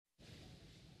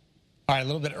All right, a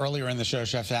little bit earlier in the show,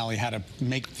 Chef Sally had to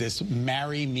make this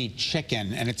Marry Me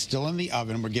chicken, and it's still in the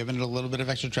oven. We're giving it a little bit of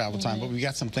extra travel time, but we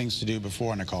got some things to do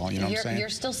before, Nicole. You know what I'm saying? You're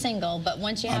still single, but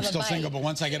once you have a bite. I'm still single, but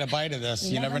once I get a bite of this,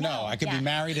 you never know. I could be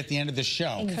married at the end of the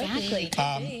show. Exactly.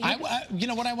 You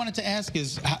know what I wanted to ask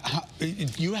is,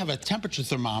 you have a temperature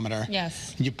thermometer.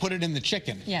 Yes. You put it in the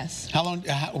chicken. Yes. How long?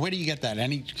 Where do you get that?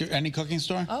 Any cooking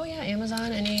store? Oh yeah,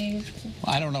 Amazon. Any.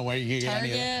 I don't know where you get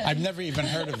any of that. I've never even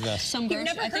heard of this. You've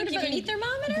never heard of a meat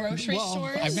thermometer? Grocery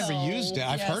stores. I've never used it.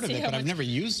 I've heard of it, but I've never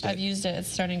used it. I've used it. It's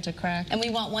starting to crack. And we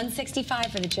want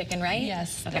 165 for the chicken, right?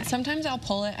 Yes. Okay. Sometimes I'll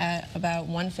pull it at about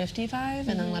 155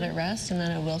 and then let it rest, and then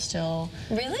it will still.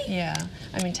 Really? Yeah.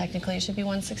 I mean, technically it should be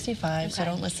 165, so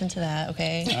don't listen to that,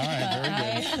 okay? All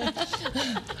right, very good.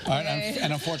 All right,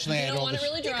 and unfortunately, you don't want it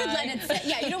really dry. You could let it sit.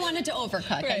 Yeah, you don't want it to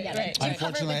overcook. Right, right.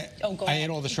 Unfortunately, I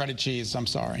ate all the shredded cheese. I'm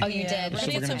sorry. Oh, you did? So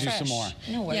we're going to do some more.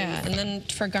 No worries. Yeah, and then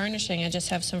for garnishing, I just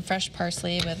have some fresh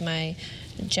parsley with my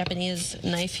Japanese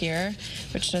knife here,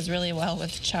 which does really well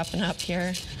with chopping up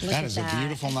here. That is a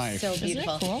beautiful knife. So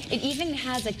beautiful. Isn't it cool? It even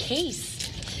has a case.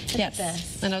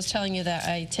 Yes, and I was telling you that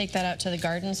I take that out to the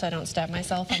garden so I don't stab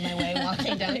myself on my way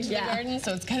walking down to the garden,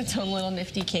 so it's got its own little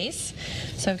nifty case.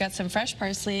 So I've got some fresh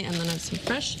parsley, and then I have some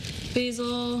fresh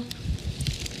basil.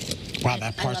 Wow,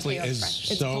 that parsley is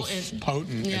so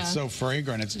potent. Yeah. It's so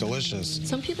fragrant. It's delicious.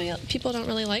 Some people don't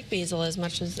really like basil as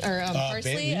much as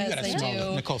parsley as they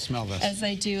do. Nicole, smell this. As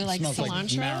they do like cilantro. Like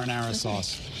marinara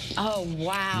sauce. Oh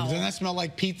wow! Doesn't that smell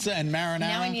like pizza and marinara?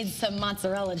 Now I need some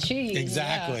mozzarella cheese.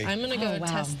 Exactly. Yeah. I'm gonna go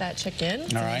test that chicken.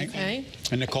 All right. Okay.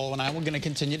 And Nicole and I will going to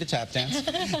continue to tap dance.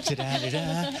 If you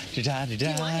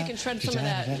want, you can shred some of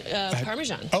that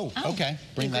Parmesan. Oh, okay.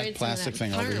 Bring that plastic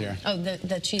thing over here. Oh,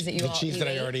 the cheese that you The cheese that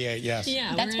I already ate. Yes.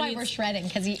 Yeah. That's why we're shredding,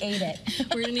 because he ate it.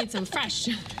 We're gonna need some fresh.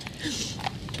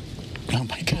 Oh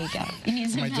my God. There you go. You need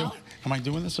some help? Am I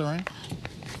doing this all right?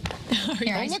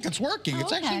 Here, oh, look, it's working.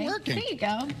 It's actually working. There you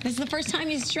go. This is the first time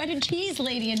he's shredded cheese,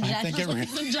 ladies and gentlemen.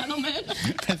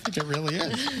 I think it really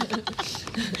is.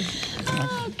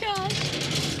 Oh, God.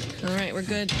 All right, we're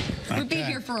good. We'd be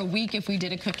here for a week if we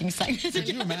did a cooking segment. Could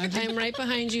you imagine? I'm right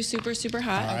behind you, super, super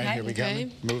hot. All right, here we go.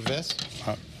 Move this.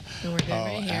 And we're good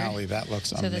right here. Allie, that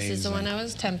looks amazing. So this is the one I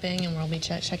was temping, and we'll be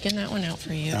checking that one out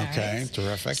for you guys. Okay,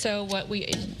 terrific. So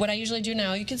what I usually do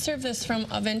now, you can serve this from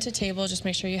oven to table. Just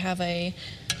make sure you have a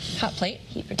hot plate.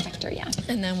 Heat protector, yeah.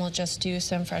 And then we'll just do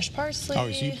some fresh parsley.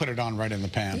 Oh, so you put it on right in the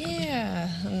pan. Yeah,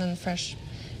 and then fresh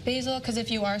basil, because if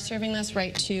you are serving this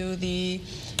right to the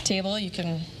table, you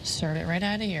can serve it right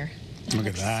out of here. Look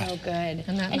at that. So good.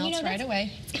 And that melts right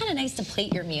away. It's kind of nice to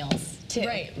plate your meals, too.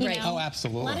 Right, you right. know? Oh,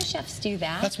 absolutely. A lot of chefs do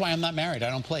that. That's why I'm not married. I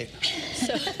don't plate.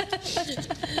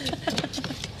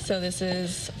 So this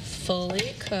is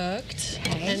fully cooked.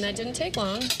 Okay. And that didn't take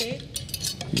long, see?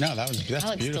 No, that's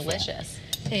looks beautiful. Delicious.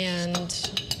 And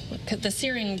the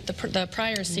searing, the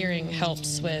prior searing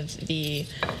helps with the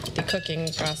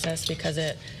cooking process, because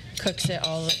it cooks it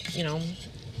all, you know,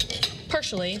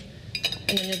 partially.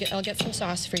 And then I'll get some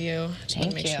sauce for you.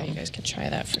 Make sure you guys can try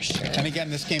that for sure. And again,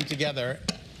 this came together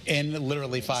in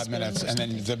literally 5 minutes, and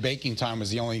then the baking time was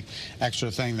the only extra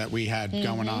thing that we had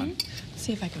going on. Let's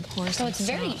see if I can pour some sauce. So it's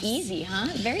very easy, huh?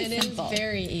 Very simple. It is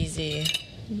very easy.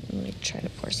 Let me try to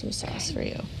pour some sauce for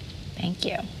you. Thank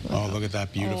you. Oh, look at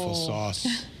that beautiful sauce.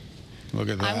 Look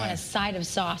at that. I want a side of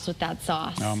sauce with that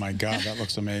sauce. Oh my God, that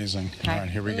looks amazing. All right,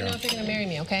 here we go. Let me know if you're gonna marry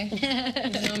me, okay?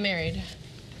 Let me know I'm married.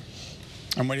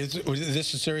 And what is this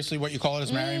seriously what you call it,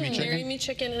 is marry me chicken? Marry me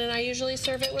chicken, and then I usually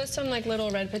serve it with some like little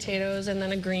red potatoes and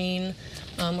then a green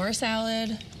or a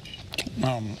salad.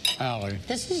 Allie.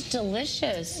 This is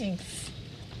delicious. Thanks.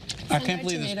 I can't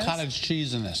believe there's cottage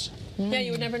cheese in this. Yeah,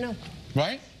 you would never know.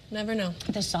 Right? Never know.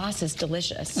 The sauce is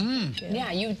delicious.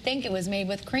 Yeah, you'd think it was made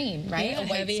with cream, right? Yeah, a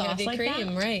white heavy, sauce heavy like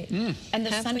cream, that. right. And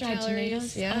the Half sun-dried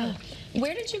calories, tomatoes. yeah.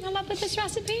 Where did you come up with this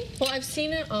recipe? Well, I've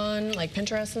seen it on like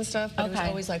Pinterest and stuff, but it was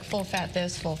always like full fat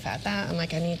this, full fat that. I'm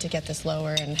like, I need to get this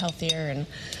lower and healthier and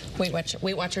Weight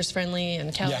Watchers friendly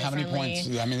and calorie friendly. Yeah, how many points?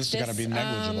 I mean, this has got to be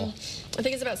negligible. I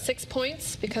think it's about 6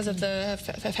 points because of the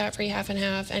fat-free half and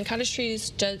half. And cottage cheese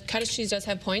does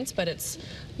have points, but it's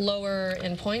lower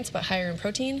in points but higher in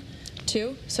protein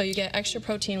too. So you get extra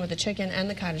protein with the chicken and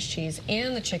the cottage cheese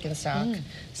and the chicken stock.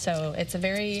 So it's a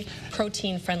very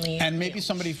protein-friendly And maybe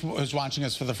somebody who's watching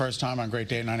us for the first time on Great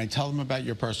Date Night, tell them about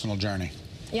your personal journey.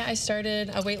 Yeah, I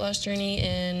started a weight loss journey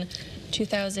in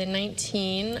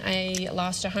 2019. I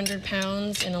lost 100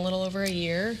 pounds in a little over a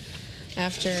year.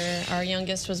 After our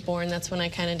youngest was born, that's when I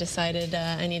kind of decided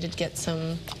I needed to get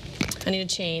some I need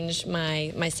to change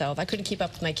myself. I couldn't keep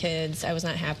up with my kids. I was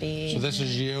not happy. So this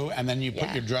is you, and then you put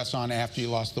Yeah. your dress on after you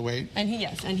lost the weight? And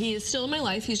he is still in my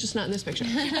life. He's just not in this picture.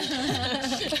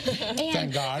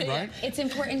 Thank God, right? It's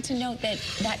important to note that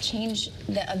change,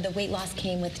 the weight loss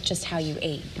came with just how you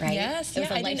ate, right? Yes, It was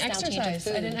yeah, a I didn't lifestyle change of exercise.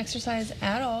 I food. didn't exercise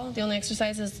at all. The only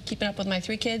exercise is keeping up with my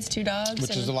 3 kids, 2 dogs.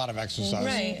 Which is a lot of exercise.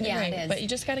 Right, Yeah, right. it is. But you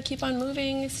just got to keep on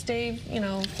moving, stay,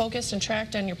 focused and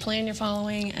tracked on your plan you're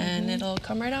following, and it'll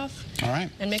come right off. All right.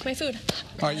 And make my food.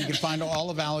 All right, you can find all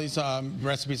of Allie's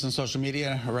recipes on social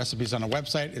media, her recipes on her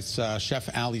website. It's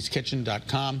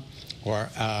chefallieskitchen.com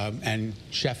and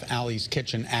Chef Allie's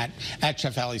Kitchen at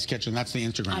Chef Allie's Kitchen. That's the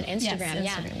Instagram. On Instagram, Yes,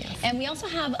 yeah. Instagram, yes. And we also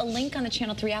have a link on the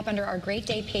Channel 3 app under our Great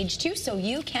Day page too, so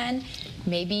you can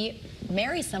maybe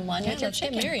marry someone Yeah, with your let's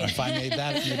get chicken. married. If I made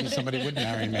that, maybe somebody would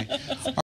marry me.